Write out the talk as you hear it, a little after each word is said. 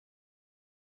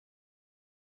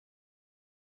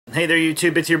Hey there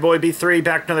YouTube, it's your boy B3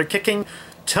 back with another kicking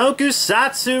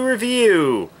tokusatsu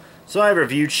review. So I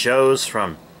reviewed shows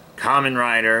from Kamen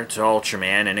Rider to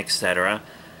Ultraman and etc.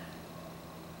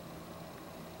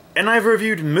 And I've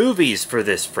reviewed movies for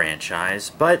this franchise,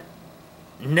 but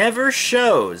never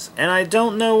shows, and I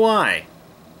don't know why.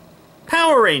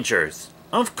 Power Rangers!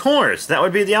 Of course, that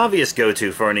would be the obvious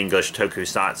go-to for an English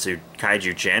tokusatsu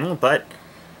kaiju channel, but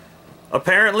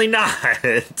apparently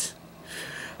not.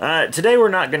 Today we're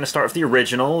not going to start with the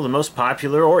original, the most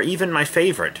popular, or even my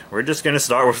favorite. We're just going to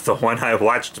start with the one I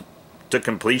watched to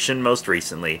completion most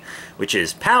recently, which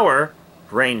is Power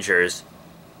Rangers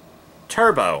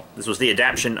Turbo. This was the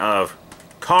adaptation of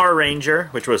Car Ranger,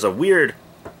 which was a weird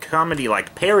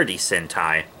comedy-like parody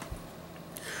Sentai.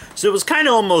 So it was kind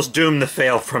of almost doomed to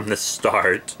fail from the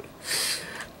start.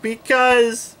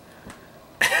 Because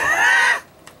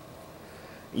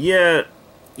you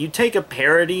take a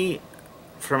parody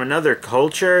from another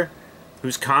culture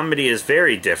whose comedy is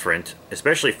very different,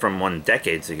 especially from one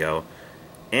decades ago,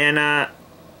 and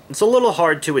it's a little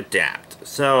hard to adapt.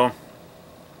 So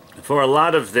for a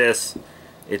lot of this,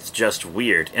 it's just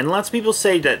weird. And lots of people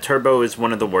say that Turbo is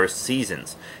one of the worst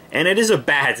seasons, and it is a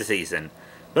bad season,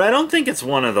 but I don't think it's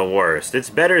one of the worst.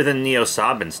 It's better than Neo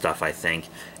Sabin stuff, I think.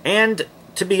 And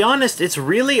to be honest, it's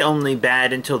really only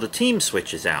bad until the team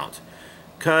switches out.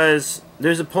 Because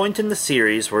there's a point in the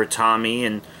series where Tommy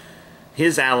and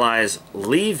his allies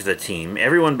leave the team.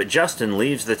 Everyone but Justin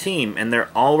leaves the team, and they're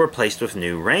all replaced with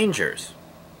new Rangers.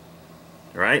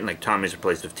 Right? Like Tommy's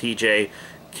replaced with TJ,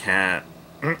 Cat,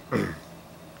 and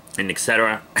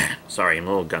etc. Sorry, I'm a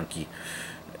little gunky.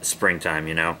 Springtime,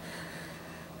 you know.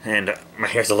 And my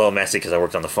hair's a little messy because I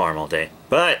worked on the farm all day.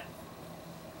 But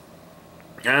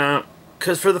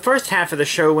because for the first half of the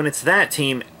show, when it's that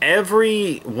team,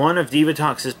 every one of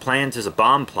Divatox's plans is a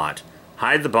bomb plot.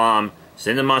 Hide the bomb,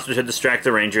 send the monster to distract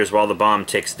the Rangers while the bomb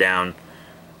ticks down.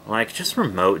 Like, just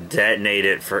remote detonate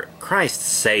it for Christ's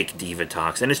sake,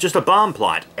 Divatox. And it's just a bomb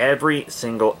plot every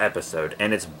single episode.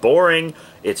 And it's boring,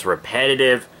 it's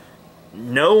repetitive.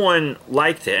 No one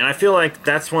liked it. And I feel like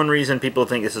that's one reason people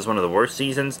think this is one of the worst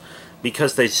seasons,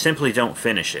 because they simply don't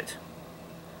finish it.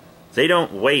 They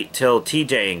don't wait till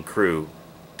TJ and crew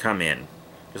come in.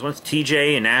 Because once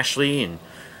TJ and Ashley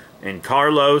and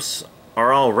Carlos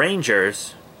are all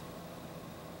Rangers,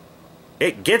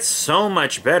 it gets so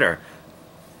much better.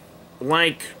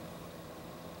 Like,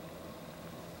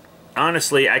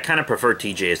 honestly, I kind of prefer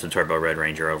TJ as the Turbo Red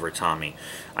Ranger over Tommy.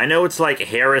 I know it's like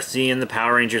heresy in the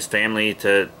Power Rangers family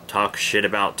to talk shit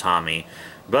about Tommy,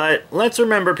 but let's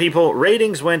remember, people,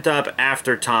 ratings went up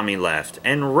after Tommy left,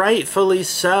 and rightfully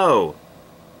so.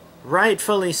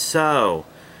 Rightfully so.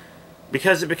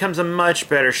 Because it becomes a much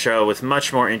better show with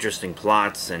much more interesting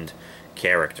plots and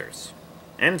characters.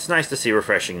 And it's nice to see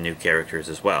refreshing new characters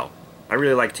as well. I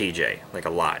really like TJ, like a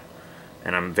lot.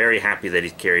 And I'm very happy that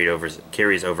he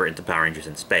carries over into Power Rangers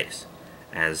in Space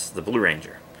as the Blue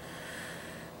Ranger.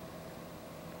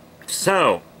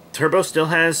 So, Turbo still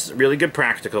has really good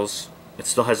practicals. It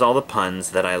still has all the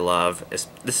puns that I love. This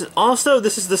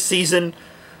is the season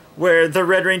where the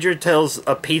Red Ranger tells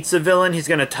a pizza villain he's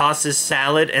going to toss his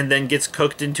salad and then gets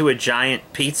cooked into a giant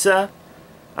pizza.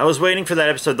 I was waiting for that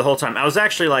episode the whole time. I was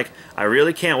actually like, I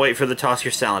really can't wait for the toss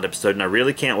your salad episode, and I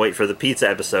really can't wait for the pizza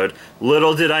episode.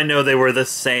 Little did I know they were the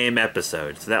same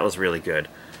episode, so that was really good.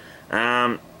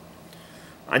 I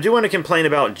do want to complain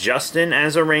about Justin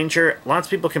as a Ranger. Lots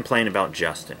of people complain about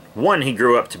Justin. One, he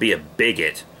grew up to be a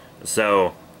bigot,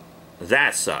 so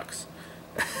that sucks.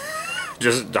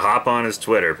 Just hop on his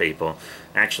Twitter, people.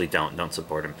 Actually, don't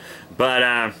support him.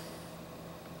 But,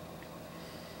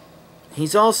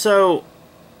 he's also,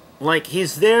 like,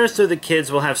 he's there so the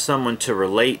kids will have someone to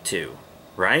relate to,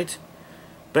 right?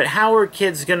 But how are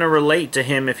kids going to relate to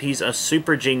him if he's a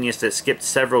super genius that skipped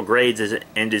several grades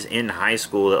and is in high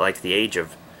school at, like, the age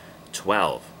of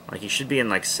 12? Like, he should be in,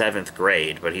 like, 7th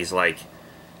grade, but he's, like,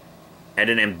 at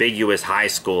an ambiguous high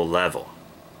school level.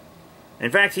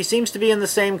 In fact, he seems to be in the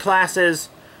same class as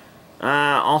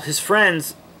all his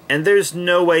friends, and there's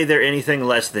no way they're anything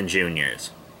less than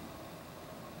juniors.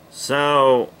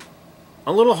 So,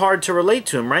 a little hard to relate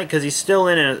to him, right? Because he's still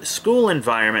in a school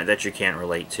environment that you can't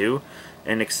relate to,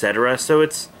 and etc. So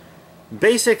it's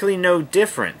basically no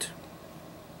different,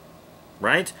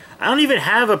 right? I don't even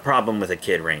have a problem with a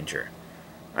Kid Ranger.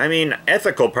 I mean,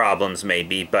 ethical problems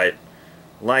maybe, but,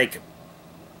 like,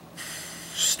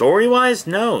 story-wise,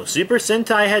 no. Super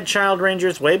Sentai had Child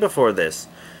Rangers way before this.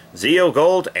 Zeo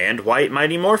Gold and White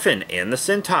Mighty Morphin in the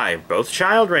Sentai, both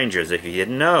Child Rangers, if you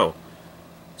didn't know.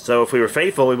 So if we were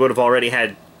faithful, we would have already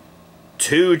had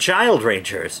 2 Child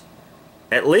Rangers.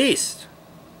 At least.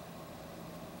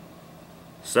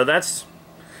 So that's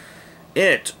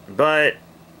it. But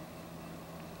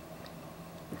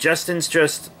Justin's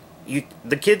just...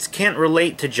 the kids can't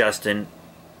relate to Justin,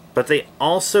 but they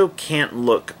also can't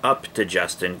look up to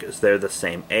Justin because they're the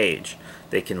same age.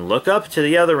 They can look up to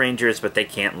the other Rangers, but they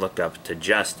can't look up to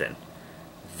Justin.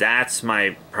 That's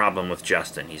my problem with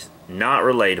Justin. He's not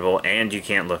relatable, and you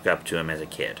can't look up to him as a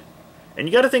kid. And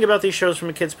you gotta think about these shows from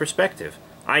a kid's perspective.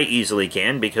 I easily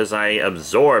can, because I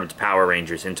absorbed Power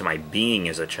Rangers into my being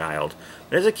as a child.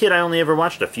 But as a kid, I only ever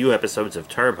watched a few episodes of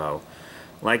Turbo.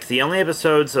 Like, the only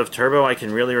episodes of Turbo I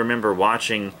can really remember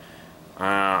watching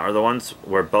are the ones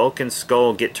where Bulk and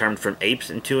Skull get turned from apes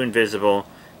into invisible,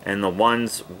 and the one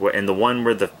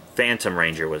where the Phantom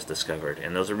Ranger was discovered.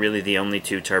 And those are really the only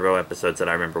two Turbo episodes that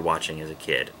I remember watching as a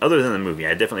kid. Other than the movie.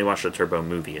 I definitely watched the Turbo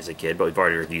movie as a kid, but we've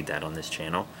already reviewed that on this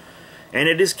channel. And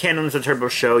it is canon with the Turbo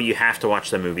show. You have to watch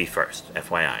the movie first,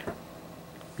 FYI.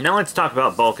 Now let's talk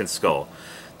about Bulk and Skull.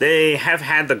 They have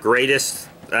had the greatest...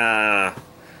 my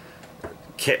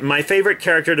favorite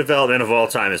character development of all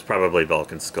time is probably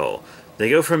Bulk and Skull. They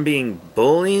go from being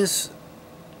bullies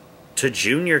to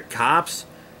junior cops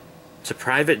to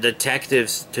private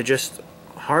detectives to just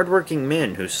hardworking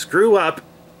men who screw up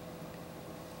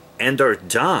and are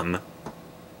dumb,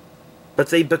 but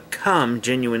they become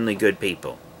genuinely good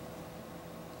people.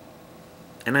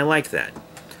 And I like that.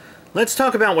 Let's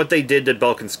talk about what they did to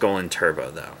Bulk and Skull in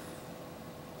Turbo, though.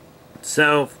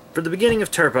 So, for the beginning of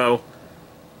Turbo,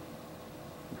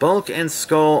 Bulk and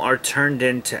Skull are turned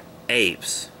into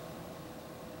apes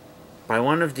by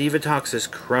one of Divatox's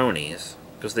cronies,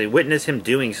 because they witness him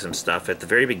doing some stuff at the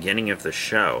very beginning of the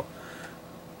show.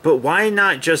 But why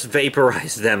not just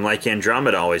vaporize them like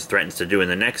Andromeda always threatens to do in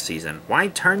the next season? Why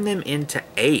turn them into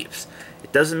apes?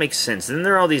 It doesn't make sense. Then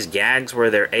there are all these gags where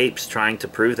they're apes trying to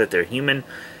prove that they're human,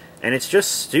 and it's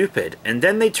just stupid. And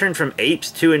then they turn from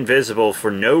apes to invisible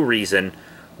for no reason,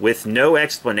 with no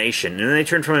explanation. And then they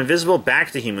turn from invisible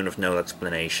back to human with no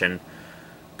explanation.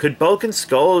 Could Bulk and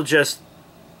Skull just...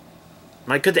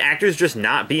 like, could the actors just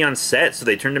not be on set so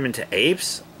they turned them into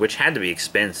apes? Which had to be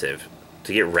expensive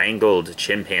to get wrangled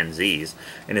chimpanzees.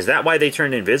 And is that why they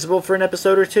turned invisible for an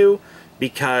episode or two?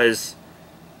 Because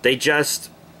they just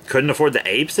couldn't afford the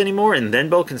apes anymore, and then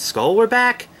Bulk and Skull were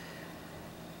back?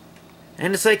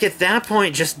 And it's like, at that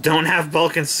point, just don't have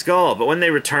Bulk and Skull. But when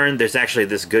they return, there's actually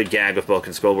this good gag with Bulk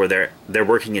and Skull where they're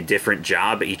working a different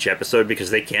job each episode because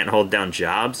they can't hold down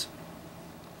jobs.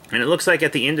 And it looks like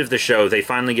at the end of the show, they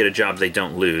finally get a job they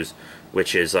don't lose,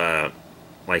 which is,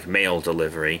 like, mail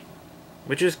delivery.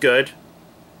 Which is good.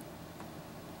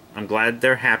 I'm glad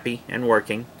they're happy and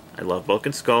working. I love Bulk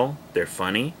and Skull. They're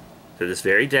funny to this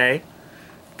very day.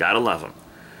 Gotta love them.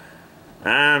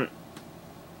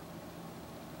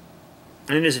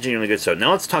 And it is a genuinely good show.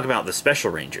 Now let's talk about the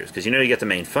Special Rangers, because you know you get the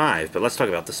main five, but let's talk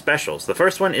about the Specials. The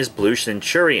first one is Blue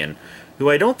Centurion, who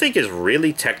I don't think is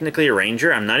really technically a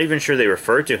Ranger. I'm not even sure they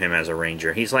refer to him as a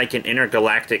Ranger. He's like an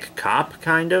intergalactic cop,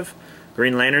 kind of.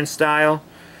 Green Lantern style.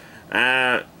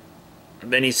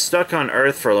 Then he's stuck on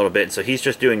Earth for a little bit, so he's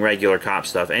just doing regular cop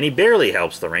stuff. And he barely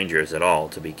helps the Rangers at all,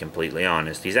 to be completely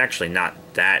honest. He's actually not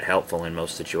that helpful in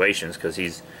most situations, because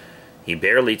he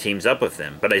barely teams up with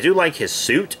them. But I do like his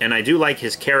suit, and I do like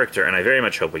his character, and I very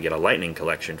much hope we get a Lightning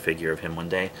Collection figure of him one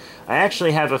day. I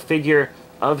actually have a figure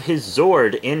of his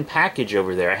Zord in package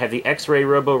over there. I have the X-Ray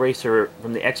Robo Racer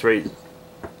from the X-Ray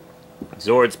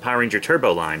Zord's Power Ranger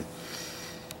Turbo line.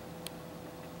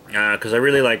 Because I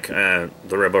really like the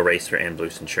Robo Racer and Blue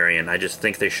Centurion. I just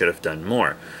think they should have done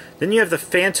more. Then you have the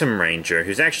Phantom Ranger,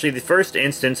 who's actually the first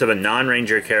instance of a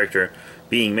non-Ranger character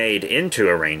being made into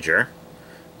a Ranger.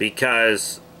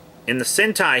 Because in the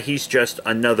Sentai, he's just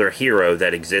another hero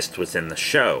that exists within the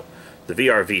show. The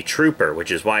VRV Trooper, which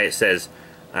is why it says,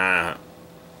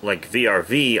 like,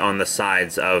 VRV on the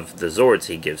sides of the Zords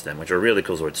he gives them, which are really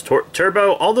cool Zords.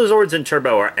 Turbo, all the Zords in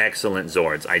Turbo are excellent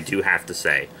Zords, I do have to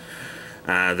say.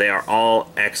 They are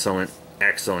all excellent,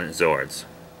 excellent Zords.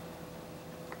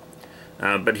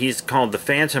 But he's called the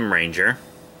Phantom Ranger.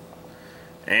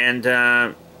 And,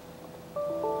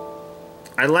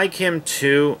 I like him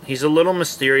too. He's a little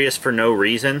mysterious for no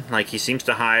reason. Like, he seems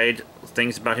to hide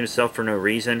things about himself for no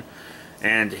reason.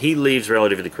 And he leaves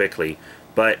relatively quickly.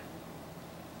 But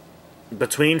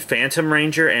between Phantom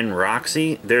Ranger and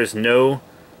Roxy, there's no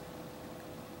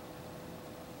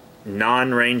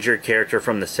non-Ranger character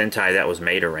from the Sentai that was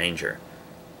made a Ranger.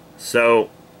 So,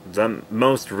 the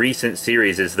most recent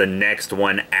series is the next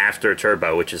one after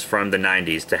Turbo, which is from the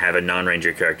 90s, to have a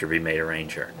non-Ranger character be made a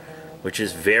Ranger. Which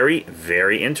is very,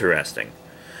 very interesting.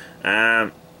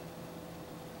 And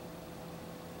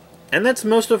that's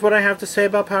most of what I have to say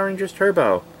about Power Rangers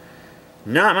Turbo.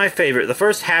 Not my favorite. The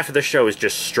first half of the show is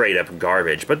just straight up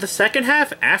garbage, but the second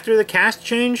half, after the cast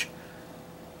change,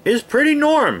 is pretty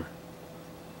norm.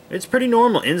 It's pretty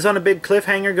normal. Ends on a big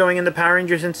cliffhanger going into Power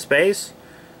Rangers in space.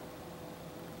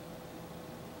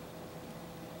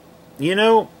 You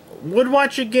know, would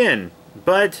watch again,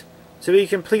 but to be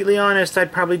completely honest,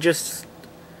 I'd probably just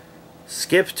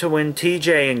skip to when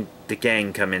TJ and the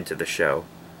gang come into the show.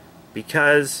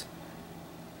 Because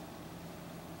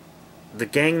the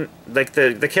gang, like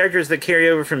the characters that carry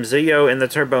over from Zeo in the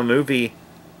Turbo movie,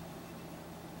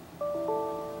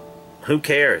 who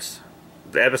cares?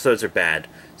 The episodes are bad.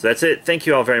 So that's it. Thank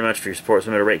you all very much for your support.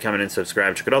 Remember to rate, comment, and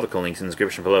subscribe. Check out all the cool links in the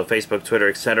description below. Facebook, Twitter,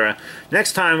 etc.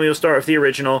 Next time we will start with the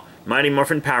original Mighty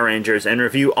Morphin Power Rangers and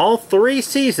review all 3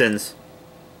 seasons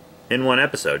in one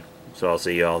episode. So I'll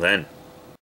see you all then.